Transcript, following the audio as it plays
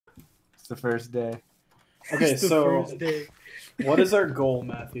the first day. Okay, so what is our goal,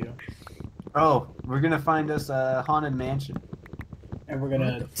 Matthew? Oh, we're gonna find us a haunted mansion. And we're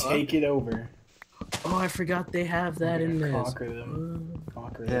gonna take it over. Oh, I forgot they have that in this. Conquer them.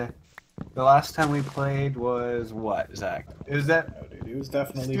 Conquer Yeah. it. The last time we played was what, Zach? It was that Oh, dude, it was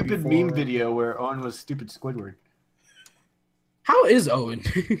definitely stupid before... meme video where Owen was stupid Squidward. How is Owen?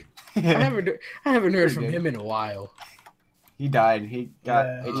 Yeah. I haven't heard from him in a while. He died. He got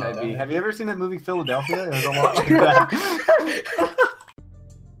HIV. Died. Have you ever seen that movie Philadelphia? There's a lot like that.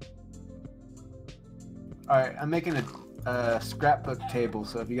 Alright, I'm making a scrapbook table,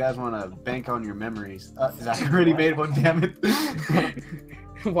 so if you guys want to bank on your memories. Zach already made one, damn it.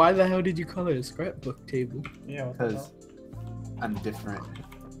 Why the hell did you call it a scrapbook table? Yeah, Because I'm different.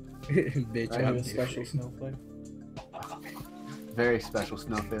 Bitch, I have I'm a special snowflake. Very special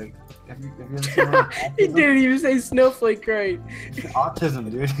snowflake. Have you ever seen one? He didn't even say snowflake right. Autism,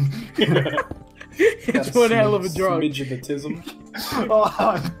 dude. It's one hell of a drug. Smidgetism.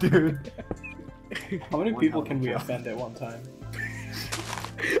 Oh, dude. How many people can we offend at one time?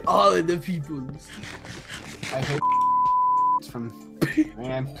 All of the peoples. I hate from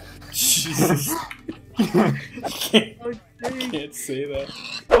man. Jesus. I can't say that.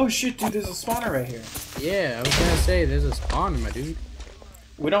 Oh shit, dude, there's a spawner right here. Yeah, I was gonna say there's a spawner, my dude.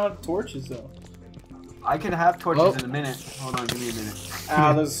 We don't have torches though. I can have torches in a minute. Hold on, give me a minute.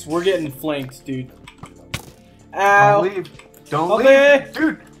 Ow, we're getting flanked, dude. Ow. Don't leave. Don't leave.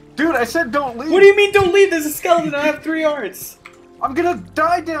 Dude, I said don't leave. What do you mean don't leave? There's a skeleton. I have 3 hearts. I'm gonna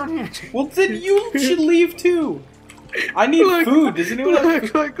die down here. Well, then you should leave too. I need food. Does anyone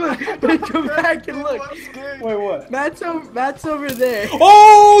have look. Come back and look. Wait, what? Matt's over there.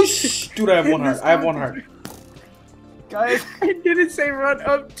 Oh, dude, I have 1 heart. I have 1 heart. Guys. I didn't say run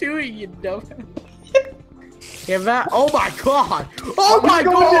up to it, you dumb. Yeah, Matt. Oh my god. Oh my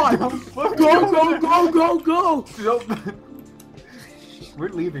god. Go. Nope. We're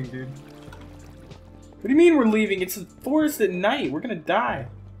leaving, dude. What do you mean we're leaving? It's a forest at night. We're gonna die.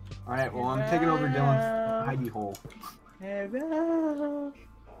 Alright, well, I'm taking over Dylan's hidey hole. Hello?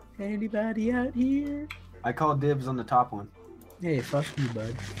 Anybody out here? I call dibs on the top one. Hey, fuck you,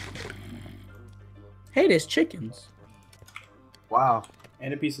 bud. Hey, there's chickens. Wow.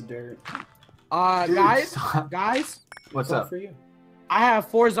 And a piece of dirt. Dude, guys. What's up? For you? I have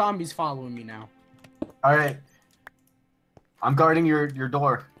 4 zombies following me now. Alright. I'm guarding your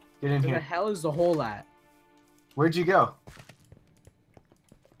door. Get in Where here. the hell is the hole at? Where'd you go?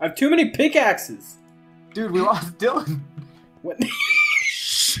 I have too many pickaxes. Dude, we lost Dylan. What?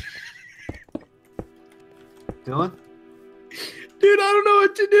 Dylan? Dude, I don't know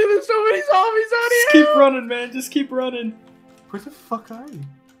what to do. There's so many zombies out Just here. keep running, man. Just keep running. Where the fuck are you?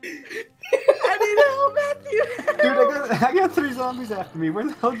 I need help, Matthew. Dude, I got 3 zombies after me. Where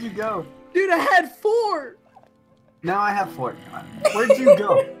the hell did you go? Dude, I had 4. Now I have 4. Where'd you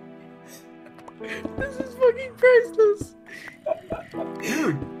go? This is fucking priceless.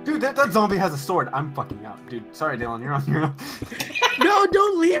 Dude, that zombie has a sword. I'm fucking out, dude. Sorry, Dylan, you're on your own. No,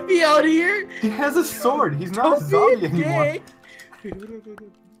 don't leave me out here. He has a sword. He's not a zombie anymore.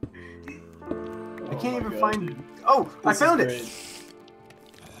 I can't even find. Dude. Oh, I This found is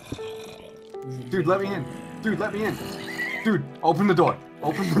it. Dude, let me in. Dude, let me in. Dude, open the door.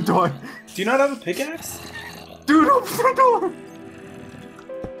 Open the door. Do you not have a pickaxe? Dude, open the door.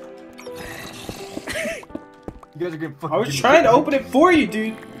 You guys are gonna fucking. I was trying to open it for you,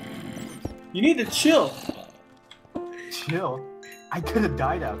 dude. You need to chill. Chill. I could have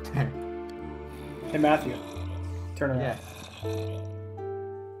died out there. Hey, Matthew. Turn around. Yeah.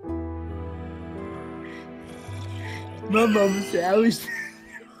 My mom said I was.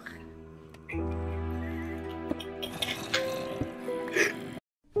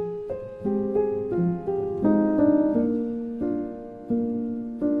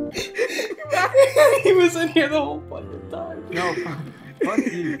 He was in here the whole fucking time. No, fuck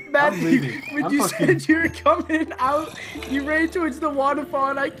you. I'm Matthew, leaving. when I'm you fucking... said you were coming out, you ran towards the waterfall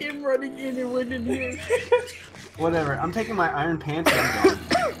and I came running in and went in here. Whatever. I'm taking my iron pants and I'm going.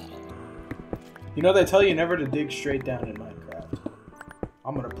 You know they tell you never to dig straight down in Minecraft.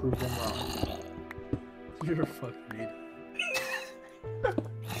 I'm gonna prove them wrong. You're a fucking idiot.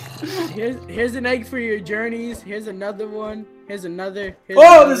 Here's an egg for your journeys. Here's another one. Here's another. Here's Oh,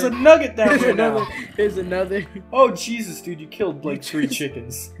 another. there's a nugget down Here's there another. now. Here's another. Oh Jesus, dude, you killed like 3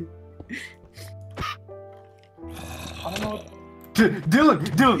 chickens. I don't know what...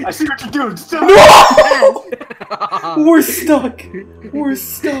 Dylan, I see what you're doing. Stop. No! We're stuck. We're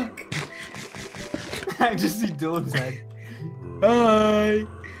stuck. I just see Dylan's head. Hi.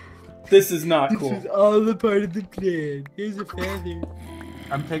 This is not cool. This is all a part of the plan. Here's a feather.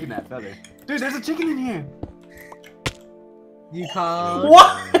 I'm taking that feather. Dude, there's a chicken in here. You called.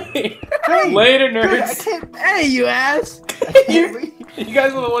 Why? Hey, Later, dude, I nerds. can't. Hey, you ass! I can't leave. You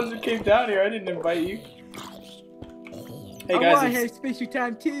guys were the ones who came down here. I didn't invite you. Hey I want to guys, have special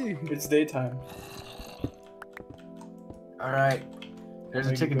time too. it's daytime. All right. There's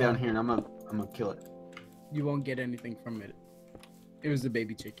There a you chicken go. down here, and I'm gonna kill it. You won't get anything from it. It was a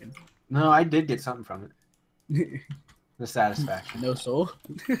baby chicken. No, I did get something from it. The satisfaction. No soul.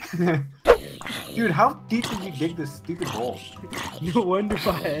 Dude, how deep did you dig this stupid hole? No wonder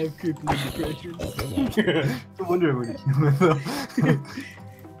why I have crippling depression. No wonder I would have killed myself.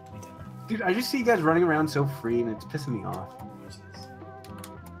 Dude, I just see you guys running around so free, and it's pissing me off.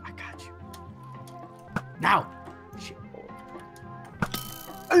 I got you. Now. Shit.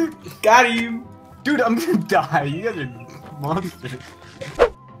 Got you. Dude, I'm gonna die. You guys are monsters.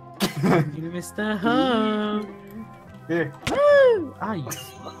 You missed the hug. Here. Woo! Ah, you.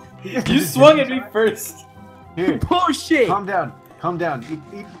 You swung at me first. Here. Bullshit. Calm down. Calm down.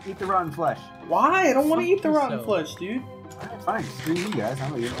 Eat the rotten flesh. Why? I don't want to eat the Fuck rotten yourself. flesh, dude. Alright, fine. Screw you guys.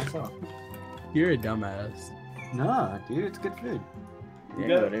 I'm gonna eat it myself. You're a dumbass. Nah, dude, it's good food. You Yeah,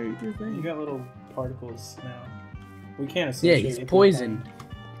 got- whatever you do, You got little particles now. We can't Yeah, associate. he's with poisoned.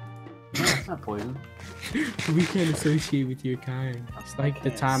 No, it's not poison. We can't associate with your kind. It's like the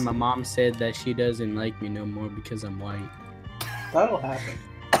can't time my see. mom said that she doesn't like me no more because I'm white. That'll happen.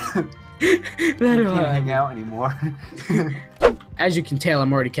 We That'll can't happen. hang out anymore. As you can tell,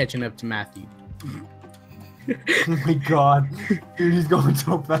 I'm already catching up to Matthew. Oh my god. Dude, he's going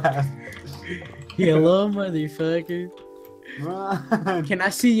so fast. Hello, motherfucker. Run. Can I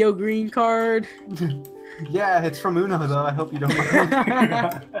see your green card? Yeah, it's from Uno though. I hope you don't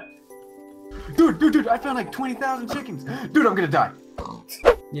mind. Dude, I found like 20,000 chickens. Dude, I'm gonna die.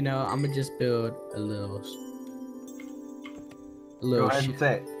 You know, I'm gonna just build a little Go ahead shit. and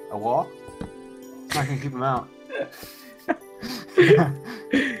say it. A wall? It's not gonna keep them out.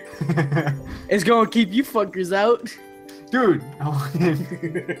 It's gonna keep you fuckers out. Dude.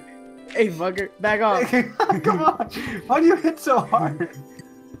 Hey, fucker, back off. Come on. Why do you hit so hard?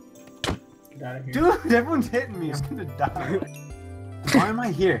 Get out of here. Dude, everyone's hitting me. I'm gonna die. Why am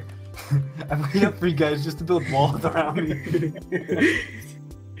I here? I waited up for you guys just to build walls around me.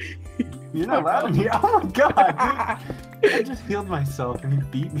 You're not allowed in here. Oh my god, dude. I just healed myself and he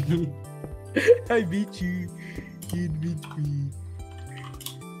beat me. I beat you. You beat me.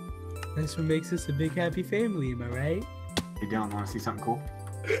 That's what makes us a big happy family, am I right? Hey, Dylan, wanna see something cool?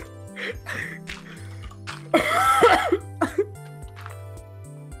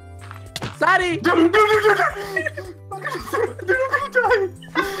 Sorry! Dude, I'm gonna die!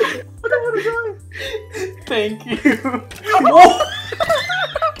 I don't wanna die! Thank you. Whoa!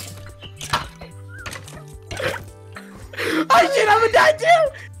 Oh shit, I'm gonna die too!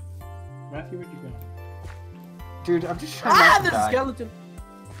 Matthew, where'd you go? Dude, I'm just trying Ah, not to there's a die. skeleton.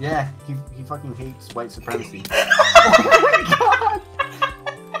 Yeah, he fucking hates white supremacy. Oh my god!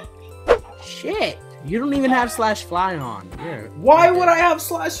 Shit, you don't even have /fly on. Yeah. Why would I have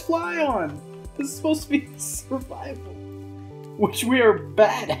 /fly on? This is supposed to be survival, which we are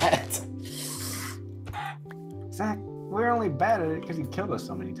bad at. Zach, we're only bad at it because he killed us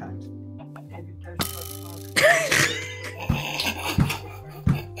so many times.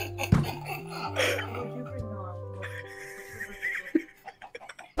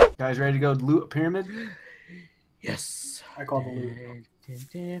 Guys, ready to go loot a pyramid? Yes. I call the loot.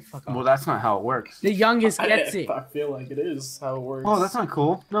 Fuck off. Well, that's not how it works. The youngest gets it. I feel like it is how it works. Oh, that's not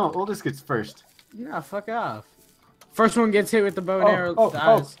cool. No, oldest gets first. No, fuck off. First one gets hit with the bow and arrow. Oh,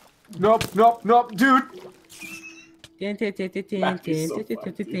 dies. Nope, dude.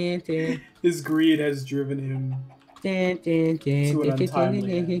 His greed has driven him.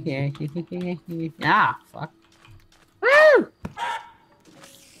 Ah, fuck. Woo!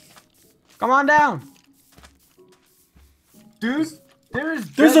 Come on down. Dude, there's a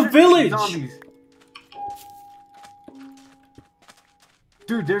desert village! Zombies.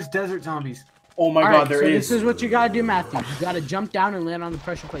 Dude, there's desert zombies. Oh my All god, right, there so is. this is what you gotta do, Matthew. You gotta jump down and land on the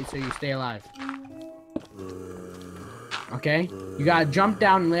pressure plate so you stay alive. Okay? You gotta jump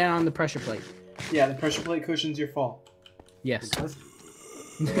down and land on the pressure plate. Yeah, the pressure plate cushions your fall. Yes.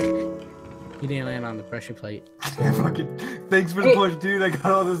 You didn't land on the pressure plate. Fucking, thanks for the push, dude. I got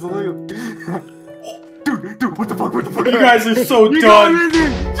all this loot. Dude, what the fuck? You guys are so done.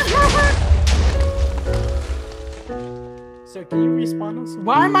 So can you respawn us?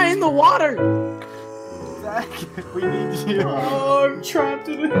 Why am I in the water? Zach, we need you. Oh, I'm trapped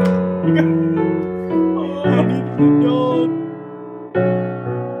in it. I need to be done.